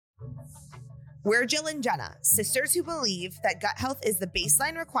We're Jill and Jenna, sisters who believe that gut health is the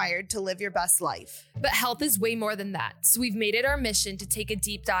baseline required to live your best life. But health is way more than that. So we've made it our mission to take a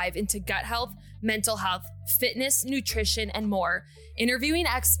deep dive into gut health, mental health, fitness, nutrition, and more. Interviewing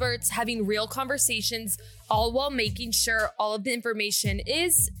experts, having real conversations, all while making sure all of the information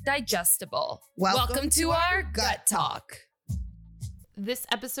is digestible. Welcome to our Gut Talk. This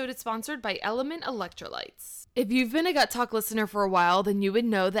episode is sponsored by Element Electrolytes. If you've been a Gut Talk listener for a while, then you would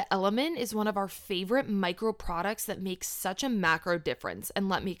know that Element is one of our favorite micro products that makes such a macro difference. And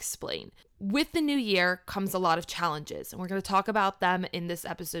let me explain. With the new year comes a lot of challenges, and we're going to talk about them in this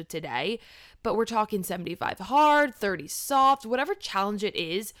episode today. But we're talking 75 hard, 30 soft, whatever challenge it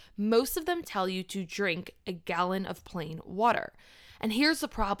is, most of them tell you to drink a gallon of plain water. And here's the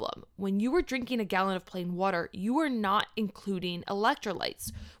problem. When you are drinking a gallon of plain water, you are not including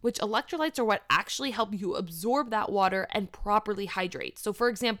electrolytes, which electrolytes are what actually help you absorb that water and properly hydrate. So for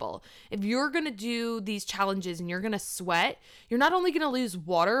example, if you're going to do these challenges and you're going to sweat, you're not only going to lose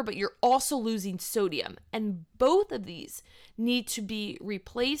water, but you're also losing sodium. And both of these need to be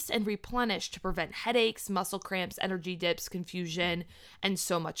replaced and replenished to prevent headaches, muscle cramps, energy dips, confusion, and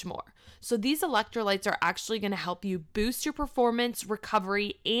so much more. So these electrolytes are actually going to help you boost your performance,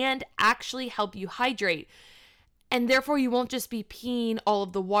 recovery, and actually help you hydrate. And therefore, you won't just be peeing all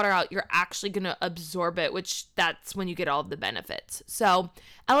of the water out. You're actually going to absorb it, which that's when you get all of the benefits. So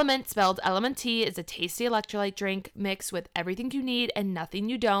Element, spelled L-M-N-T, is a tasty electrolyte drink mixed with everything you need and nothing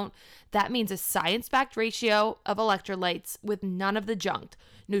you don't. That means a science-backed ratio of electrolytes with none of the junk.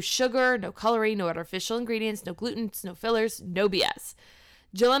 No sugar, no coloring, no artificial ingredients, no gluten, no fillers, no BS.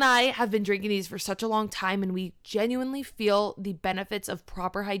 Jill and I have been drinking these for such a long time, and we genuinely feel the benefits of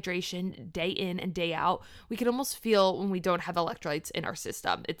proper hydration day in and day out. We can almost feel when we don't have electrolytes in our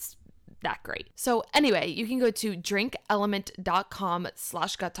system. It's that great. So anyway, you can go to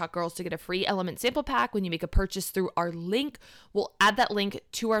drinkelement.com/guttalkgirls to get a free Element sample pack when you make a purchase through our link. We'll add that link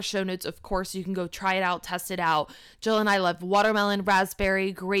to our show notes, of course. You can go try it out, test it out. Jill and I love watermelon,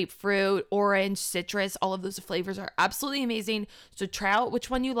 raspberry, grapefruit, orange, citrus. All of those flavors are absolutely amazing. So try out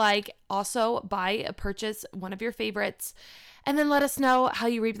which one you like. Also, buy a purchase one of your favorites, and then let us know how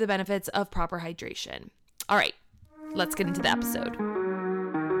you reap the benefits of proper hydration. All right, let's get into the episode.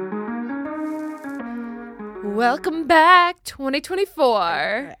 Welcome back, 2024.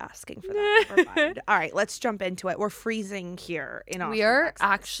 We're asking for that. Never mind. All right, let's jump into it. We're freezing here in Austin, We are Texas.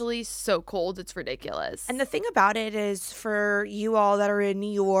 actually so cold. It's ridiculous. And the thing about it is, for you all that are in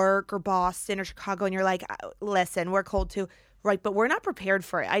New York or Boston or Chicago, and you're like, listen, we're cold too. Right, but we're not prepared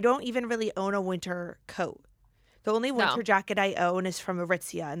for it. I don't even really own a winter coat. The only winter jacket I own is from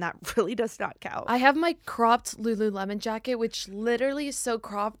Aritzia, and that really does not count. I have my cropped Lululemon jacket, which literally is so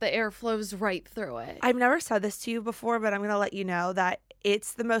cropped the air flows right through it. I've never said this to you before, but I'm going to let you know that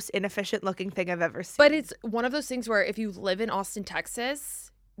it's the most inefficient looking thing I've ever seen. But it's one of those things where if you live in Austin,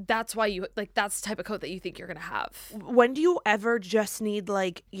 Texas, that's why you, like, that's the type of coat that you think you're going to have. When do you ever just need,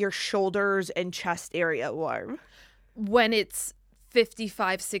 like, your shoulders and chest area warm? When it's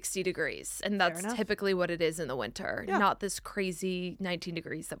 55, 60 degrees. And that's typically what it is in the winter. Yeah. Not this crazy 19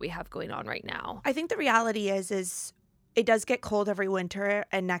 degrees that we have going on right now. I think the reality is it does get cold every winter.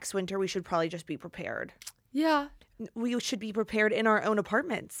 And next winter, we should probably just be prepared. Yeah. We should be prepared in our own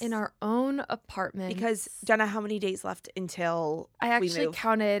apartments. In our own apartments. Because, Jenna, how many days left until I actually move?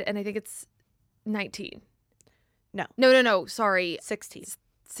 counted, and I think it's 19. No. Sorry. 16.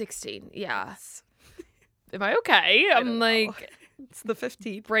 16, yeah. Yes. Am I okay? I'm like... It's the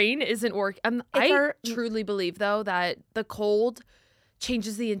 15th. Brain isn't working. I truly believe, though, that the cold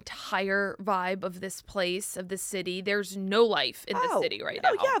changes the entire vibe of this place, of this city. There's no life in the city right now.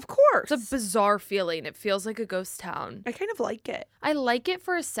 Oh, yeah, of course. It's a bizarre feeling. It feels like a ghost town. I kind of like it. I like it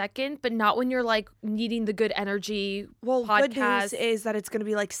for a second, but not when you're, like, needing the good energy. Well, good news is that it's going to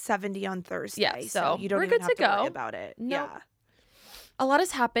be, like, 70 on Thursday. Yeah, so you don't even have to worry about it. Nope. Yeah. A lot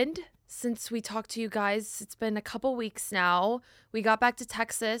has happened since we talked to you guys. It's been a couple weeks now. We got back to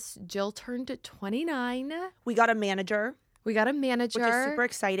Texas. Jill turned 29. We got a manager. Which is super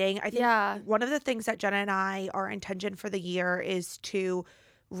exciting. I think one of the things that Jenna and I, our intention for the year is to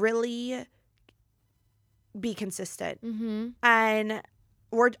really be consistent. Mm-hmm. And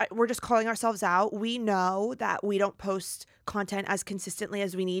we're just calling ourselves out. We know that we don't post content as consistently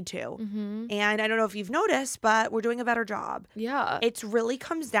as we need to. Mm-hmm. And I don't know if you've noticed, but we're doing a better job. Yeah. It really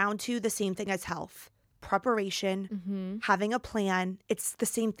comes down to the same thing as health. Preparation, having a plan. It's the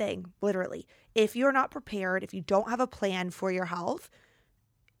same thing, literally. If you're not prepared, if you don't have a plan for your health,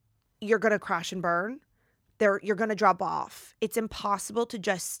 you're going to crash and burn. You're going to drop off. It's impossible to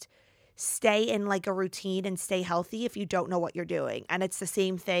just stay in like a routine and stay healthy if you don't know what you're doing. And it's the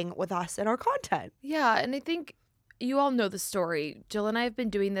same thing with us and our content. Yeah, and I think you all know the story. Jill and I have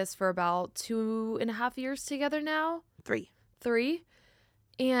been doing this for about 2.5 years together now. 3.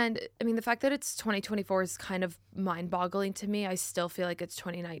 And I mean, the fact that it's 2024 is kind of mind-boggling to me. I still feel like it's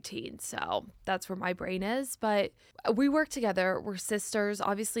 2019. So that's where my brain is. But we work together. We're sisters.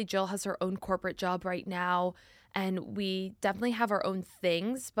 Obviously, Jill has her own corporate job right now. And we definitely have our own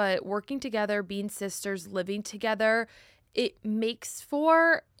things. But working together, being sisters, living together, it makes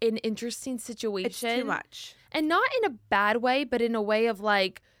for an interesting situation. It's too much. And not in a bad way, but in a way of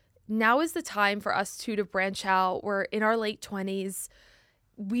like, now is the time for us two to branch out. We're in our late 20s.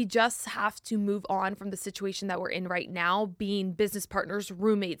 We just have to move on from the situation that we're in right now, being business partners,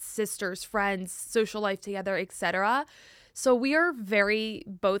 roommates, sisters, friends, social life together, etc. So we are very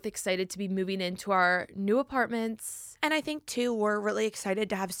both excited to be moving into our new apartments. And I think, too, we're really excited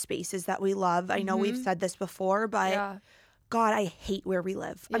to have spaces that we love. I know we've said this before, but God, I hate where we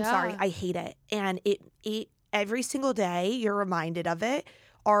live. I'm sorry. I hate it. And it every single day, you're reminded of it.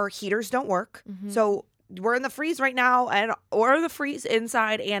 Our heaters don't work. So we're in the freeze right now, and we're in the freeze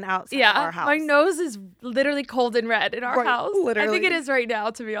inside and outside of our house. My nose is literally cold and red in our house. Literally. I think it is right now,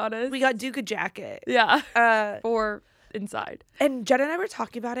 to be honest. We got Duca jacket. Yeah. For inside. And Jen and I were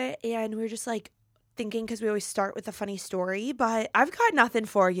talking about it, and we were just like thinking, because we always start with a funny story, but I've got nothing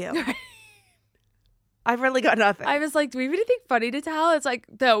for you. I've really got nothing. I was like, do we have anything funny to tell? It's like,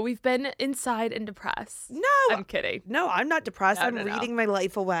 no, we've been inside and depressed. No. I'm kidding. No, I'm not depressed. I'm reading my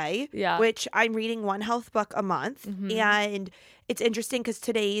life away. Yeah. Which I'm reading one health book a month. And it's interesting because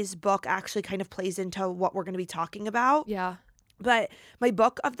today's book actually kind of plays into what we're going to be talking about. Yeah. But my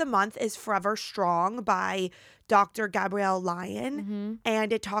book of the month is Forever Strong by Dr. Gabrielle Lyon.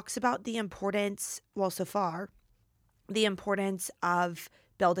 And it talks about the importance, well, so far, the importance of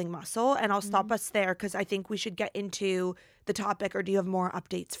building muscle. And I'll stop us there because I think we should get into the topic. Or do you have more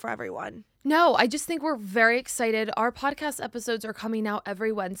updates for everyone? No, I just think we're very excited. Our podcast episodes are coming out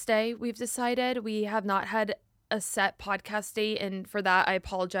every Wednesday. We've decided we have not had a set podcast date. And for that, I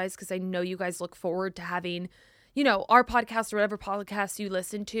apologize because I know you guys look forward to having, you know, our podcast or whatever podcast you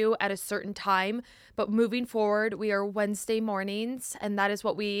listen to at a certain time. But moving forward, we are Wednesday mornings. And that is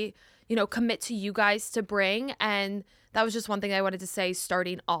what we, you know, commit to you guys to bring. And that was just one thing I wanted to say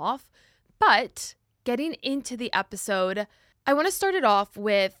starting off. But getting into the episode, I want to start it off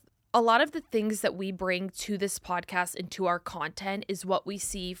with a lot of the things that we bring to this podcast and to our content is what we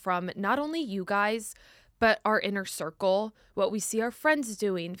see from not only you guys, but our inner circle, what we see our friends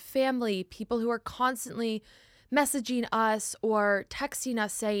doing, family, people who are constantly messaging us or texting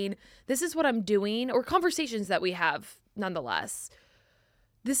us saying, this is what I'm doing, or conversations that we have nonetheless.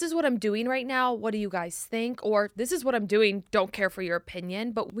 This is what I'm doing right now. What do you guys think? Or this is what I'm doing. Don't care for your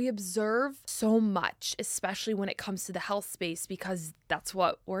opinion. But we observe so much, especially when it comes to the health space, because that's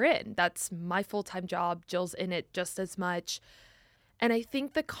what we're in. That's my full-time job. Jill's in it just as much. And I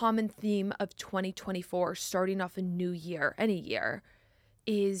think the common theme of 2024, starting off a new year, any year,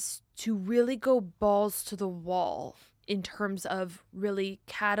 is to really go balls to the wall in terms of really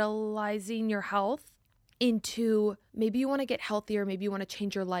catalyzing your health into maybe you want to get healthier, maybe you want to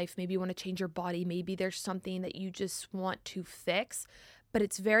change your life, maybe you want to change your body, maybe there's something that you just want to fix. But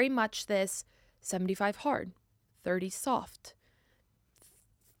it's very much this 75 hard, 30 soft,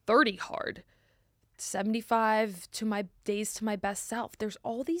 30 hard, 75 to my days to my best self. There's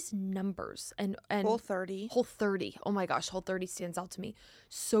all these numbers and Whole 30. Whole 30. Oh my gosh, Whole 30 stands out to me.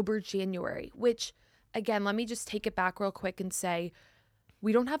 Sober January, which again, let me just take it back real quick and say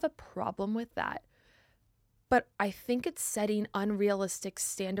we don't have a problem with that. But I think it's setting unrealistic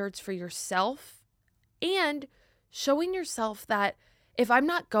standards for yourself and showing yourself that if I'm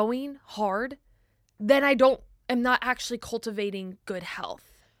not going hard, then am not actually cultivating good health.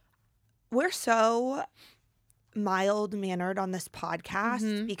 We're so mild-mannered on this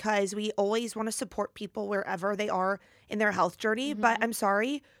podcast because we always want to support people wherever they are in their health journey. But I'm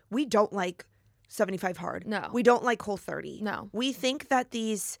sorry, we don't like 75 hard. No. We don't like Whole 30. No. We think that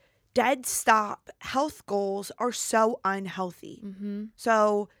these dead stop health goals are so unhealthy.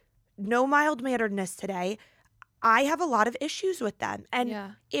 So no mild-manneredness today. I have a lot of issues with them.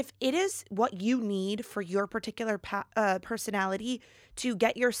 And if it is what you need for your particular personality to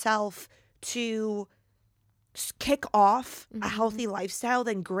get yourself to kick off a healthy lifestyle,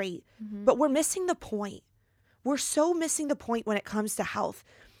 then great. But we're missing the point. We're so missing the point when it comes to health.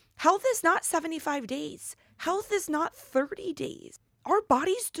 Health is not 75 days. Health is not 30 days. Our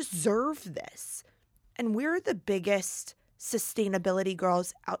bodies deserve this. And we're the biggest sustainability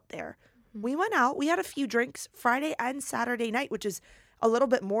girls out there. We went out. We had a few drinks Friday and Saturday night, which is a little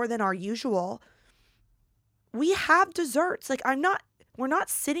bit more than our usual, we have desserts. Like we're not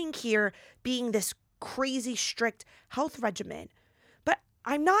sitting here being this crazy strict health regimen, but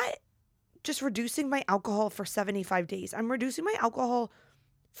I'm not just reducing my alcohol for 75 days. I'm reducing my alcohol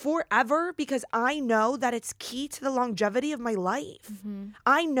forever because I know that it's key to the longevity of my life.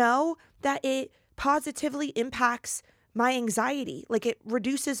 I know that it positively impacts my anxiety. Like it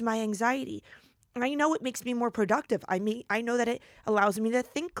reduces my anxiety. I know it makes me more productive. I know that it allows me to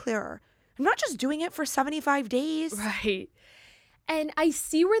think clearer. I'm not just doing it for 75 days. Right. And I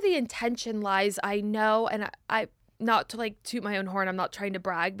see where the intention lies. I know, and I not to like toot my own horn, I'm not trying to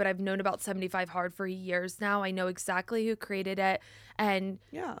brag, but I've known about 75 Hard for years now. I know exactly who created it. And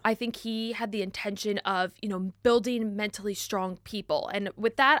I think he had the intention of, building mentally strong people. And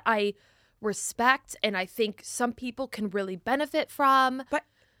with that, I respect, and I think some people can really benefit from. But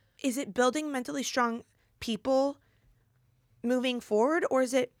is it building mentally strong people moving forward, or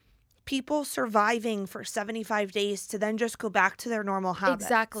is it people surviving for 75 days to then just go back to their normal habits?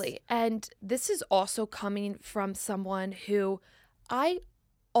 Exactly. And this is also coming from someone who I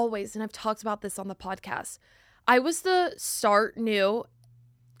always, and I've talked about this on the podcast, I was the start new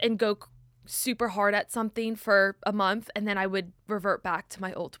and go super hard at something for a month, and then I would revert back to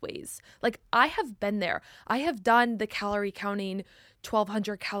my old ways. Like, I have been there. I have done the calorie counting,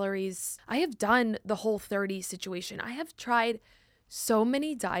 1,200 calories. I have done the Whole30 situation. I have tried so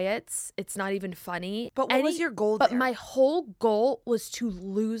many diets. It's not even funny. But what was your goal But there? my whole goal was to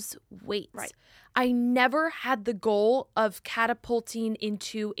lose weight. Right. I never had the goal of catapulting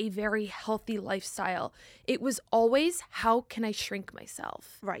into a very healthy lifestyle. It was always, how can I shrink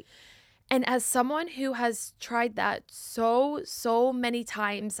myself? Right. And as someone who has tried that so many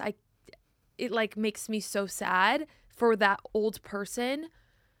times, it like makes me so sad for that old person.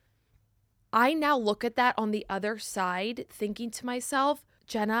 I now look at that on the other side, thinking to myself,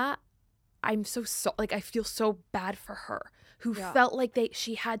 Jenna, I'm so like, I feel so bad for her, who felt like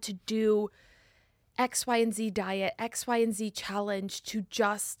she had to do X, Y, and Z diet, X, Y, and Z challenge to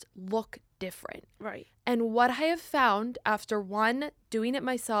just look different. Right. And what I have found after 1, doing it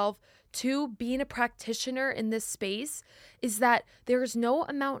myself, 2, being a practitioner in this space, is that there's no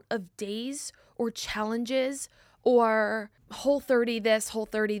amount of days or challenges or Whole30 this,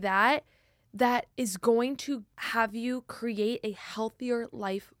 Whole30 that is going to have you create a healthier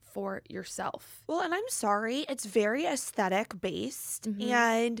life for yourself. Well, and I'm sorry, it's very aesthetic based,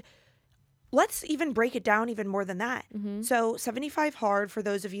 and let's even break it down even more than that. So 75 Hard, for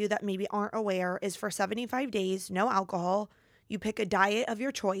those of you that maybe aren't aware, is for 75 days, no alcohol. You pick a diet of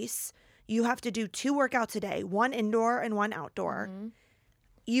your choice. You have to do 2 workouts a day, 1 indoor and 1 outdoor.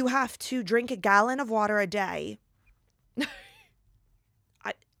 You have to drink a gallon of water a day.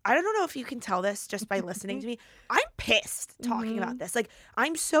 I don't know if you can tell this just by listening to me. I'm pissed talking about this. Like,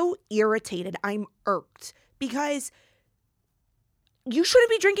 I'm so irritated. I'm irked because you shouldn't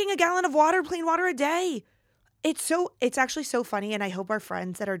be drinking a gallon of water, plain water a day. It's actually so funny, and I hope our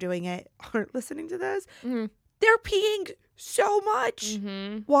friends that are doing it aren't listening to this. They're peeing so much.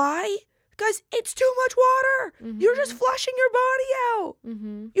 Why? Because it's too much water. You're just flushing your body out.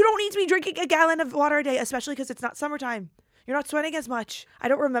 You don't need to be drinking a gallon of water a day, especially because it's not summertime. You're not sweating as much. I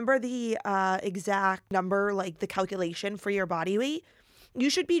don't remember the exact number, like the calculation for your body weight.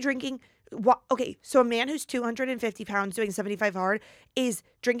 You should be drinking. Okay, so a man who's 250 pounds doing 75 Hard is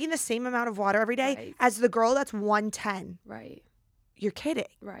drinking the same amount of water every day as the girl that's 110. Right. You're kidding.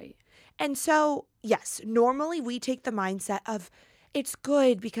 Right. And so, yes, normally we take the mindset of it's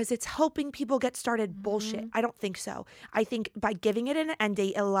good because it's helping people get started. Bullshit. I don't think so. I think by giving it an end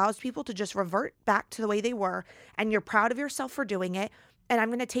date, it allows people to just revert back to the way they were, and you're proud of yourself for doing it. And I'm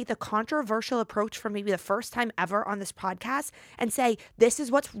going to take the controversial approach for maybe the first time ever on this podcast and say, this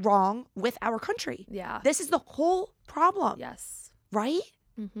is what's wrong with our country. Yeah. This is the whole problem. Yes. Right?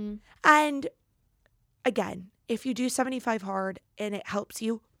 And again, if you do 75 Hard and it helps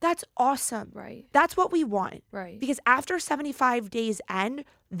you, that's awesome. Right. That's what we want. Right. Because after 75 days end,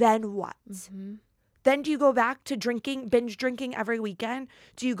 then what? Then do you go back to binge drinking every weekend?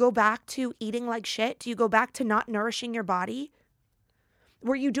 Do you go back to eating like shit? Do you go back to not nourishing your body?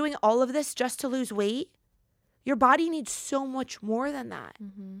 Were you doing all of this just to lose weight? Your body needs so much more than that.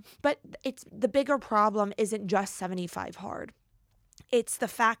 But the bigger problem isn't just 75 Hard. It's the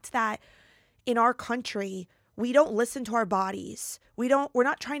fact that in our country, we don't listen to our bodies. We're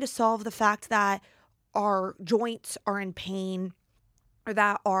not trying to solve the fact that our joints are in pain, or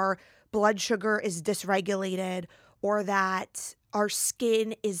that our blood sugar is dysregulated, or that our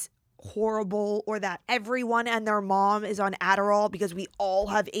skin is horrible, or that everyone and their mom is on Adderall because we all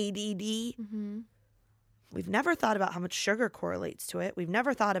have ADD. We've never thought about how much sugar correlates to it. We've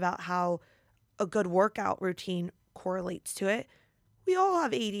never thought about how a good workout routine correlates to it. We all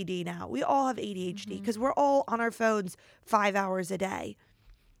have ADD now. We all have ADHD because we're all on our phones 5 hours a day.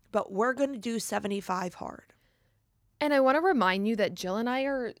 But we're going to do 75 hard. And I want to remind you that Jill and I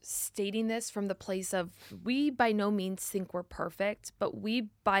are stating this from the place of we by no means think we're perfect, but we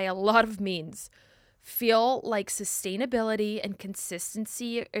by a lot of means feel like sustainability and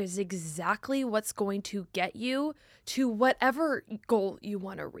consistency is exactly what's going to get you to whatever goal you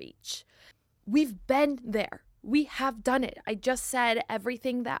want to reach. We've been there. We have done it. I just said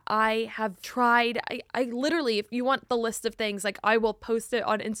everything that I have tried. I literally, if you want the list of things, like I will post it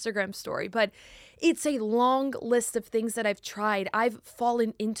on Instagram story, but it's a long list of things that I've tried. I've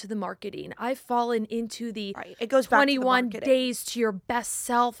fallen into the marketing. I've fallen into the It goes back to the 21 marketing. days to your best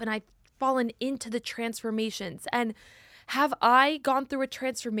self, and I've fallen into the transformations. And have I gone through a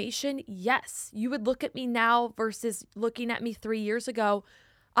transformation? Yes. You would look at me now versus looking at me 3 years ago.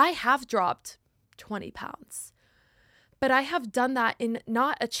 I have dropped 20 pounds. But I have done that in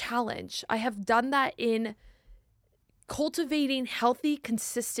not a challenge. I have done that in cultivating healthy,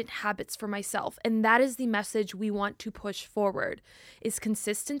 consistent habits for myself. And that is the message we want to push forward. Is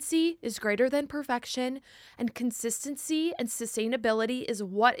consistency is greater than perfection, and consistency and sustainability is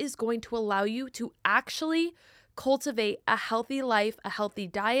what is going to allow you to actually cultivate a healthy life, a healthy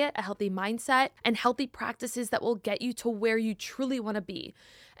diet, a healthy mindset, and healthy practices that will get you to where you truly want to be.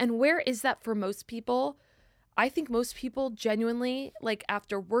 And where is that for most people? I think most people genuinely, like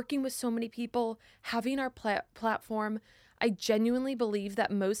after working with so many people, having our platform, I genuinely believe that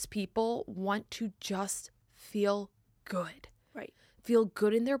most people want to just feel good. Right. Feel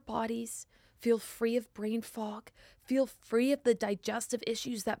good in their bodies, feel free of brain fog, feel free of the digestive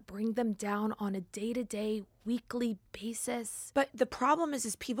issues that bring them down on a day-to-day, weekly basis. But the problem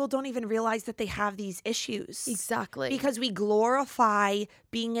is people don't even realize that they have these issues. Exactly. Because we glorify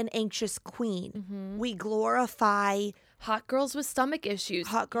being an anxious queen. We glorify hot girls with stomach issues.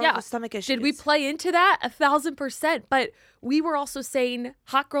 Hot girls with stomach issues. Did we play into that? 1,000%. But we were also saying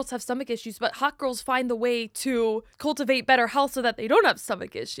hot girls have stomach issues, but hot girls find the way to cultivate better health so that they don't have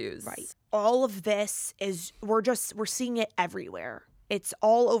stomach issues. Right. All of this is, we're seeing it everywhere. It's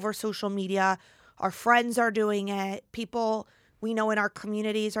all over social media. Our friends are doing it. People we know in our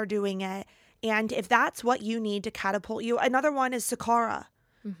communities are doing it. And if that's what you need to catapult you, another one is Sakara.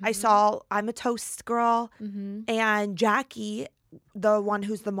 I'm a toast girl, and Jackie, the one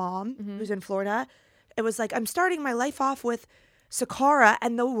who's the mom, who's in Florida, it was like, I'm starting my life off with Sakara.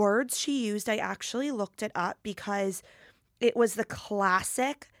 And the words she used, I actually looked it up because it was the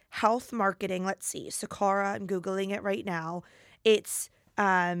classic health marketing. Let's see, Sakara, I'm Googling it right now. It's,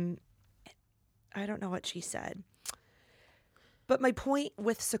 I don't know what she said. But my point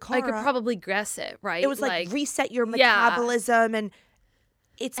with Sakara, I could probably guess it, right? It was like reset your metabolism, and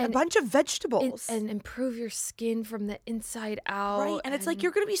it's a bunch of vegetables. And improve your skin from the inside out. Right, and it's like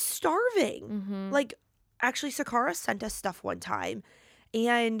you're going to be starving. Like, actually, Sakara sent us stuff one time,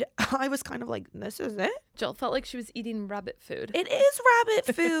 and I was kind of like, this is it? Jill felt like she was eating rabbit food. It is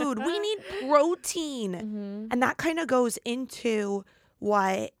rabbit food. We need protein. And that kind of goes into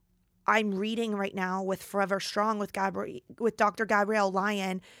what I'm reading right now with Forever Strong with Dr. Gabrielle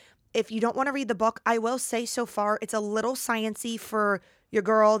Lyon. If you don't want to read the book, I will say so far it's a little sciencey for your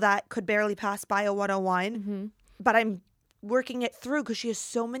girl that could barely pass Bio 101. But I'm working it through because she has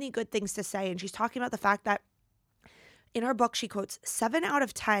so many good things to say. And she's talking about the fact that in her book, she quotes 7 out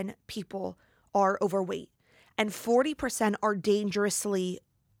of 10 people are overweight and 40% are dangerously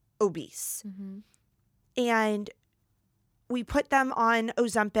obese. And we put them on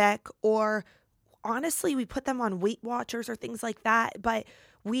Ozempic, or honestly, we put them on Weight Watchers or things like that. But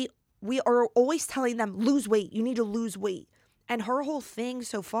we are always telling them, lose weight. You need to lose weight. And her whole thing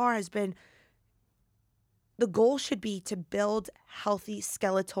so far has been, the goal should be to build healthy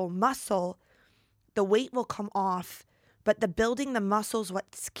skeletal muscle. The weight will come off, but the building the muscles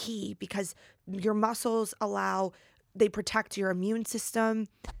what's key, because your muscles they protect your immune system.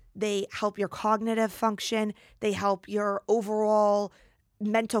 They help your cognitive function. They help your overall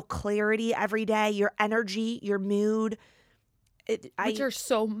mental clarity every day, your energy, your mood. Which are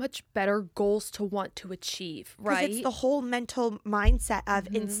so much better goals to want to achieve, right? It's the whole mental mindset of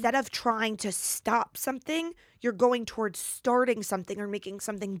instead of trying to stop something, you're going towards starting something or making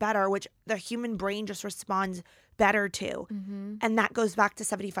something better, which the human brain just responds better to. And that goes back to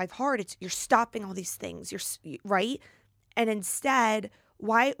 75 hard. You're stopping all these things, right? And instead,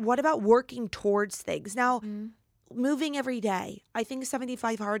 what about working towards things? Now, moving every day. I think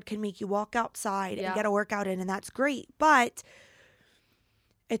 75 hard can make you walk outside and get a workout in, and that's great. But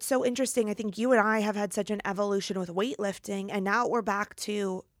It's so interesting. I think you and I have had such an evolution with weightlifting, and now we're back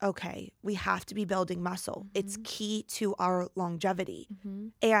to, okay, we have to be building muscle. It's key to our longevity.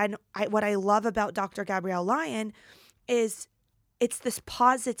 And what I love about Dr. Gabrielle Lyon is it's this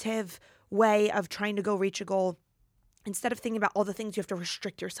positive way of trying to go reach a goal instead of thinking about all the things you have to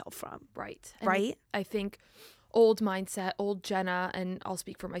restrict yourself from. Right. Right? I think old mindset, old Jenna, and I'll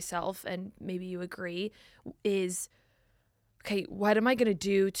speak for myself, and maybe you agree, is, okay, what am I going to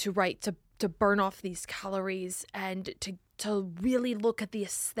do to burn off these calories and to really look at the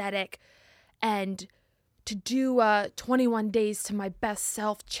aesthetic and to do 21 days to my best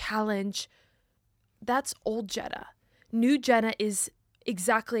self challenge? That's old Jenna. New Jenna is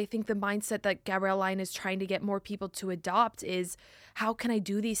exactly, I think, the mindset that Gabrielle Lyon is trying to get more people to adopt is, how can I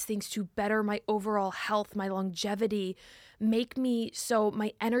do these things to better my overall health, my longevity, make me so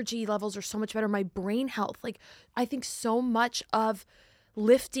my energy levels are so much better, my brain health. Like, I think so much of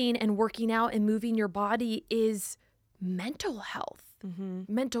lifting and working out and moving your body is mental health,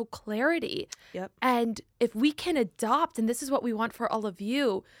 mental clarity. Yep. And if we can adopt, and this is what we want for all of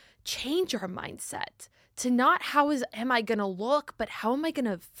you, change our mindset to not am I going to look, but how am I going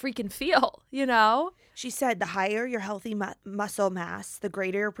to freaking feel, you know? She said the higher your healthy muscle mass, the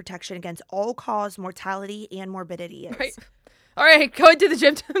greater your protection against all-cause mortality and morbidity is. Right. All right, going to the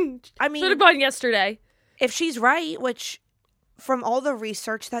gym. I mean, should have gone yesterday. If she's right, which from all the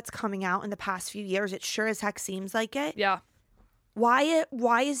research that's coming out in the past few years, it sure as heck seems like it. Yeah. Why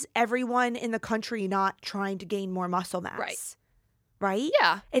is everyone in the country not trying to gain more muscle mass? Right?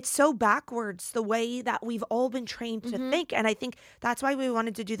 Yeah. It's so backwards the way that we've all been trained to think. And I think that's why we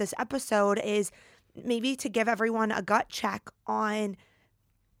wanted to do this episode, is maybe to give everyone a gut check on,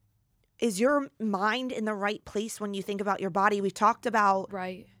 is your mind in the right place when you think about your body? We've talked about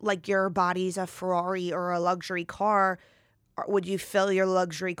like your body's a Ferrari or a luxury car. Would you fill your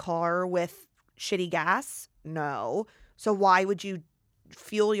luxury car with shitty gas? No. So why would you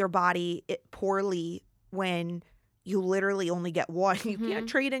fuel your body poorly when you literally only get one? You can't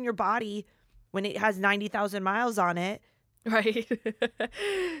trade in your body when it has 90,000 miles on it. Right.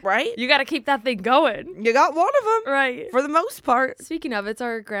 Right? You got to keep that thing going. You got one of them. Right. For the most part. Speaking of, it's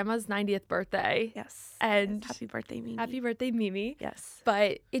our grandma's 90th birthday. Yes. And happy birthday, Mimi. Happy birthday, Mimi. Yes.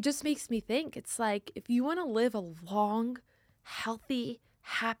 But it just makes me think, it's like, if you want to live a long, healthy,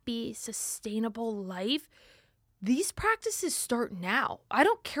 happy, sustainable life, these practices start now. I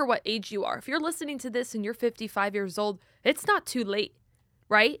don't care what age you are. If you're listening to this and you're 55 years old, it's not too late,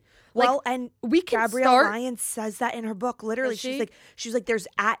 right? Well, and we can Gabrielle start. Lyon says that in her book. Literally, she's like, there's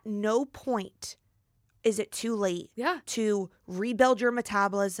at no point is it too late to rebuild your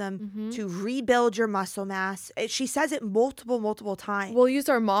metabolism, to rebuild your muscle mass. She says it multiple times. We'll use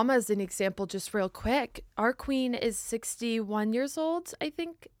our mom as an example just real quick. Our queen is 61 years old, I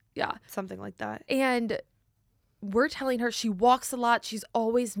think. Yeah. Something like that. And we're telling her, she walks a lot, she's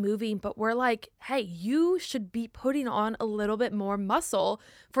always moving, but we're like, hey, you should be putting on a little bit more muscle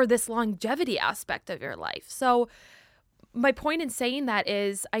for this longevity aspect of your life. So my point in saying that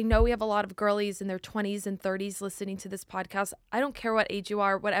is, I know we have a lot of girlies in their 20s and 30s listening to this podcast. I don't care what age you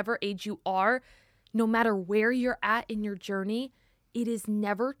are, whatever age you are, no matter where you're at in your journey, it is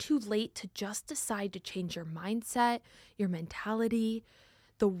never too late to just decide to change your mindset, your mentality,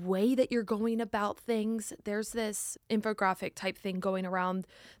 the way that you're going about things. There's this infographic type thing going around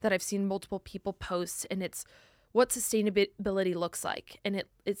that I've seen multiple people post, and it's what sustainability looks like. And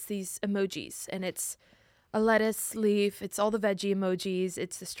it's these emojis, and it's a lettuce leaf, it's all the veggie emojis,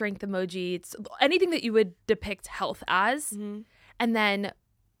 it's the strength emoji, it's anything that you would depict health as. And then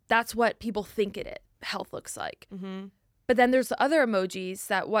that's what people think health looks like. But then there's the other emojis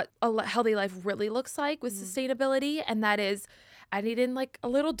that what a healthy life really looks like with sustainability, and that is adding in like a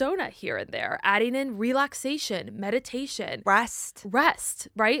little donut here and there, adding in relaxation, meditation, rest,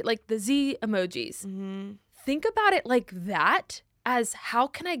 right? Like the Z emojis. Think about it like that, as how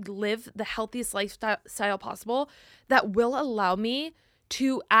can I live the healthiest lifestyle possible that will allow me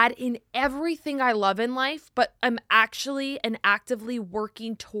to add in everything I love in life, but I'm actually and actively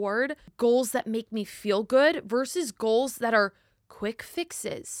working toward goals that make me feel good versus goals that are quick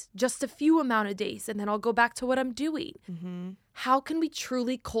fixes, just a few amount of days, and then I'll go back to what I'm doing. How can we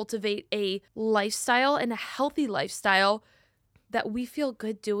truly cultivate a lifestyle and a healthy lifestyle that we feel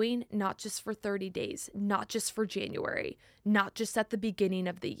good doing, not just for 30 days, not just for January, not just at the beginning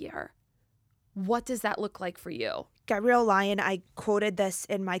of the year? What does that look like for you? Gabrielle Lyon, I quoted this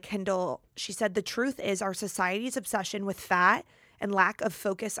in my Kindle. She said, the truth is our society's obsession with fat and lack of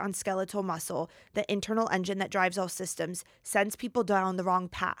focus on skeletal muscle, the internal engine that drives all systems, sends people down the wrong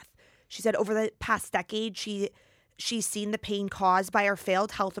path. She said over the past decade, she She's seen the pain caused by our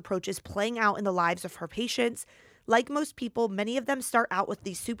failed health approaches playing out in the lives of her patients. Like most people, many of them start out with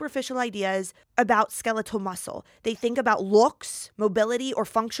these superficial ideas about skeletal muscle. They think about looks, mobility, or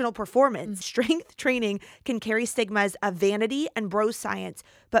functional performance. Strength training can carry stigmas of vanity and bro science,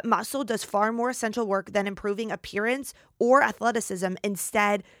 but muscle does far more essential work than improving appearance or athleticism.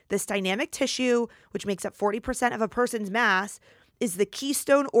 Instead, this dynamic tissue, which makes up 40% of a person's mass, is the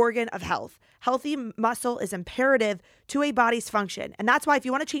keystone organ of health. Healthy muscle is imperative to a body's function. And that's why if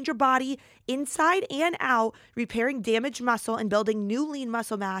you want to change your body inside and out, repairing damaged muscle and building new lean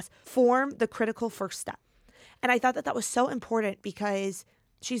muscle mass form the critical first step. And I thought that was so important because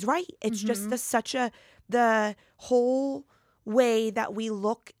she's right. It's just the whole way that we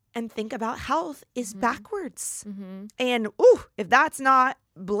look and think about health is backwards. And if that's not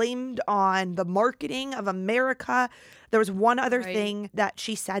blamed on the marketing of America, there was one other thing that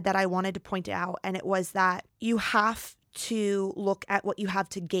she said that I wanted to point out, and it was that you have to look at what you have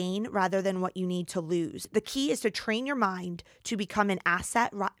to gain rather than what you need to lose. The key is to train your mind to become an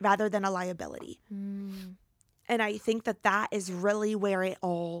asset rather than a liability. And I think that is really where it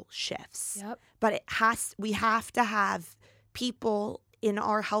all shifts. Yep. But we have to have people in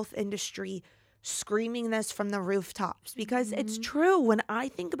our health industry screaming this from the rooftops because it's true. When I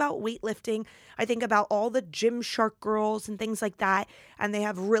think about weightlifting, I think about all the Gymshark girls and things like that, and they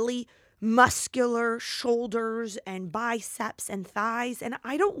have really muscular shoulders and biceps and thighs, and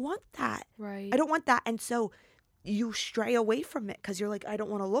I don't want that. Right. I don't want that. And so you stray away from it because you're like, I don't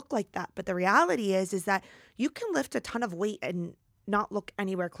want to look like that. But the reality is that you can lift a ton of weight and not look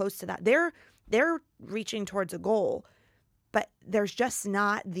anywhere close to that. They're reaching towards a goal, but there's just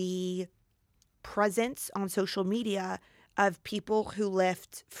not the presence on social media of people who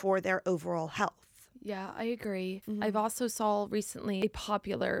lift for their overall health. Yeah, I agree. I've also saw recently a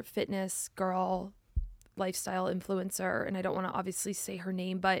popular fitness girl lifestyle influencer, and I don't want to obviously say her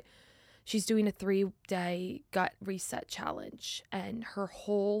name, but she's doing a 3-day gut reset challenge, and her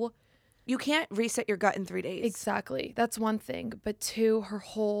whole... You can't reset your gut in 3 days. Exactly. That's one thing. But two, her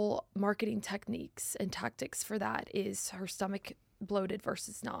whole marketing techniques and tactics for that is her stomach bloated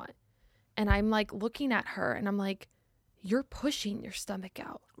versus not. And I'm like looking at her and I'm like, you're pushing your stomach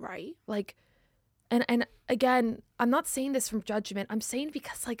out. Right. Like, and again, I'm not saying this from judgment. I'm saying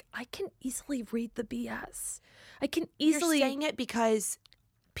because like I can easily read the BS. I can easily... You're saying it because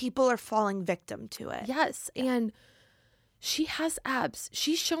people are falling victim to it. Yes. Yeah. And she has abs.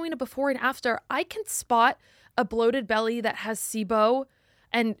 She's showing a before and after. I can spot a bloated belly that has SIBO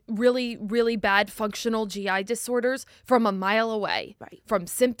and really, really bad functional GI disorders from a mile away. Right. From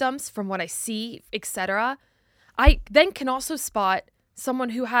symptoms, from what I see, etc. I then can also spot someone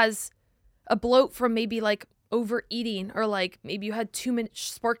who has a bloat from maybe like overeating, or like maybe you had too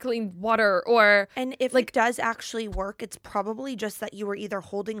much sparkling water, or... And if it does actually work, it's probably just that you were either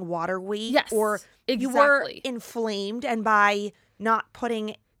holding water weight, yes, or exactly. You were inflamed, and by not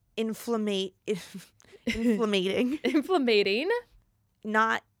putting inflammating,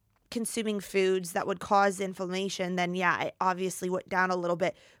 not consuming foods that would cause inflammation, then yeah, it obviously went down a little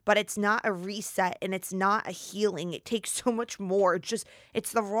bit, but it's not a reset and it's not a healing. It takes so much more.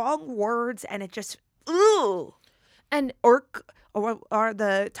 It's the wrong words, and it just, ooh. And irk, or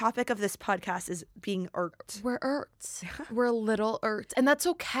the topic of this podcast is being irked. We're irked. We're a little irked, and that's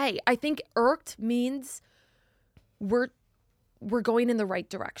okay. I think irked means we're going in the right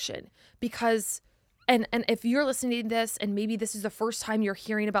direction, because and if you're listening to this and maybe this is the first time you're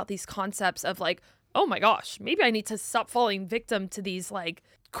hearing about these concepts of like, oh my gosh, maybe I need to stop falling victim to these like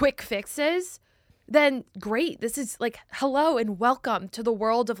quick fixes, then great. This is like, hello and welcome to the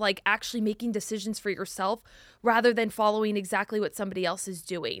world of like actually making decisions for yourself rather than following exactly what somebody else is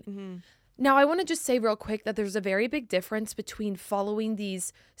doing. Mm-hmm. Now, I want to just say real quick that there's a very big difference between following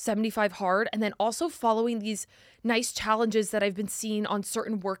these 75 hard and then also following these nice challenges that I've been seeing on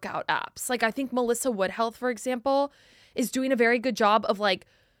certain workout apps. Like I think Melissa Woodhealth, for example, is doing a very good job of like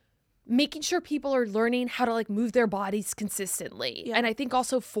making sure people are learning how to like move their bodies consistently. Yeah. And I think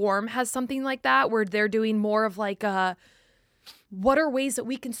also Form has something like that where they're doing more of like what are ways that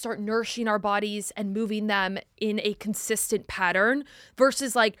we can start nourishing our bodies and moving them in a consistent pattern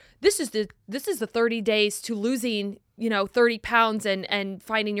versus like, this is the 30 days to losing, 30 pounds and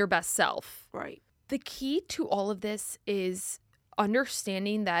finding your best self. Right. The key to all of this is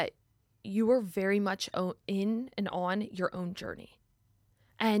understanding that you are very much in and on your own journey.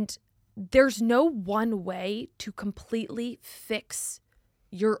 And there's no one way to completely fix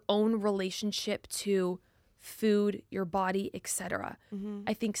your own relationship to food, your body, etc. Mm-hmm.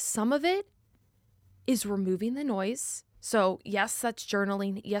 I think some of it is removing the noise So yes, that's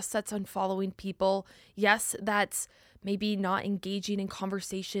journaling. Yes, that's unfollowing people. Yes, that's maybe not engaging in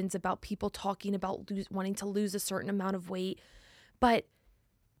conversations about people talking about wanting to lose a certain amount of weight. But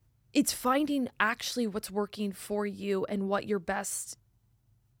it's finding actually what's working for you and what your best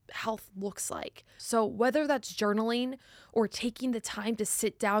health looks like. So whether that's journaling or taking the time to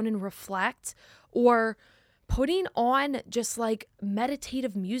sit down and reflect, or putting on just like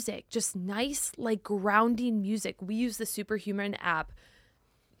meditative music, just nice like grounding music. We use the Superhuman app.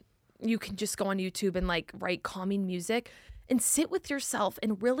 You can just go on YouTube and like write calming music and sit with yourself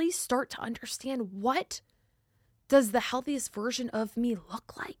and really start to understand, what does the healthiest version of me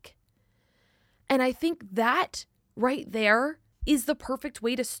look like? And I think that right there is the perfect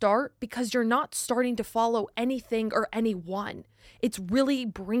way to start, because you're not starting to follow anything or anyone. It's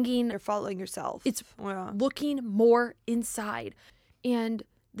really You're following yourself. It's looking more inside. And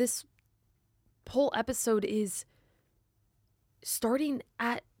this whole episode is starting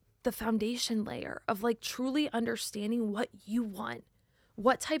at the foundation layer of like truly understanding what you want,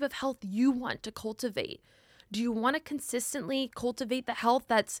 what type of health you want to cultivate. Do you want to consistently cultivate the health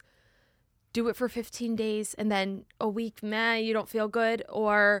that's do it for 15 days and then a week, you don't feel good,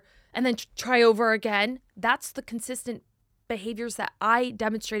 and then try over again? That's the consistent behaviors that I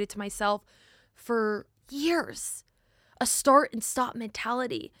demonstrated to myself for years. A start and stop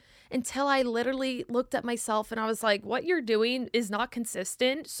mentality, until I literally looked at myself and I was like, what you're doing is not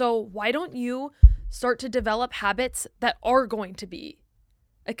consistent. So why don't you start to develop habits that are going to be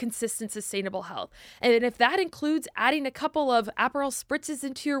a consistent, sustainable health? And if that includes adding a couple of Aperol spritzes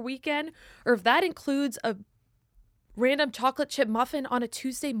into your weekend, or if that includes a random chocolate chip muffin on a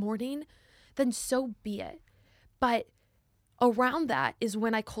Tuesday morning, then so be it. But around that is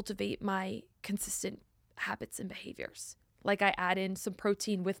when I cultivate my consistent habits and behaviors. Like I add in some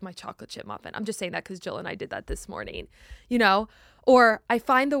protein with my chocolate chip muffin. I'm just saying that because Jill and I did that this morning, or I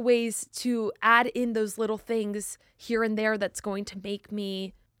find the ways to add in those little things here and there that's going to make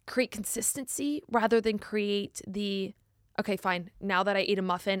me create consistency rather than create okay, fine. Now that I ate a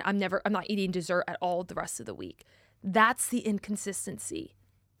muffin, I'm not eating dessert at all the rest of the week. That's the inconsistency.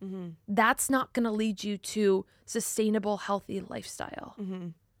 Mm-hmm. That's not going to lead you to sustainable, healthy lifestyle. Mm-hmm.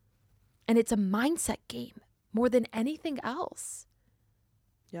 And it's a mindset game more than anything else.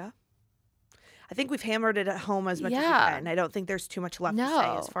 Yeah. I think we've hammered it at home as much as we can. I don't think there's too much left to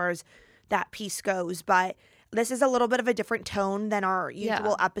say as far as that piece goes. But this is a little bit of a different tone than our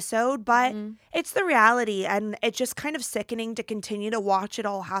usual episode. But it's the reality. And it's just kind of sickening to continue to watch it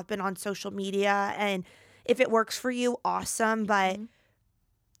all happen on social media. And if it works for you, awesome. But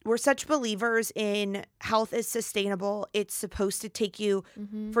we're such believers in health is sustainable. It's supposed to take you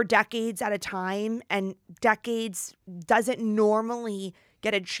for decades at a time, and decades doesn't normally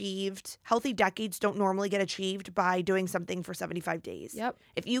get achieved. Healthy decades don't normally get achieved by doing something for 75 days. Yep.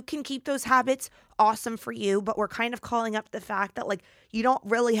 If you can keep those habits, awesome for you. But we're kind of calling up the fact that like you don't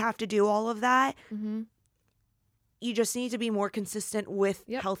really have to do all of that. Mm-hmm. You just need to be more consistent with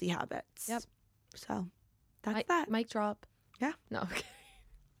healthy habits. Yep. So that's that. Mic drop. Yeah. No. Okay.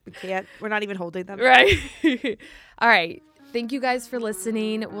 We can't. We're not even holding them. Right. All right. Thank you guys for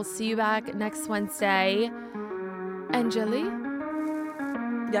listening. We'll see you back next Wednesday. Anjali?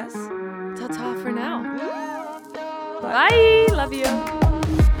 Yes? Ta-ta for now. Bye. Love you.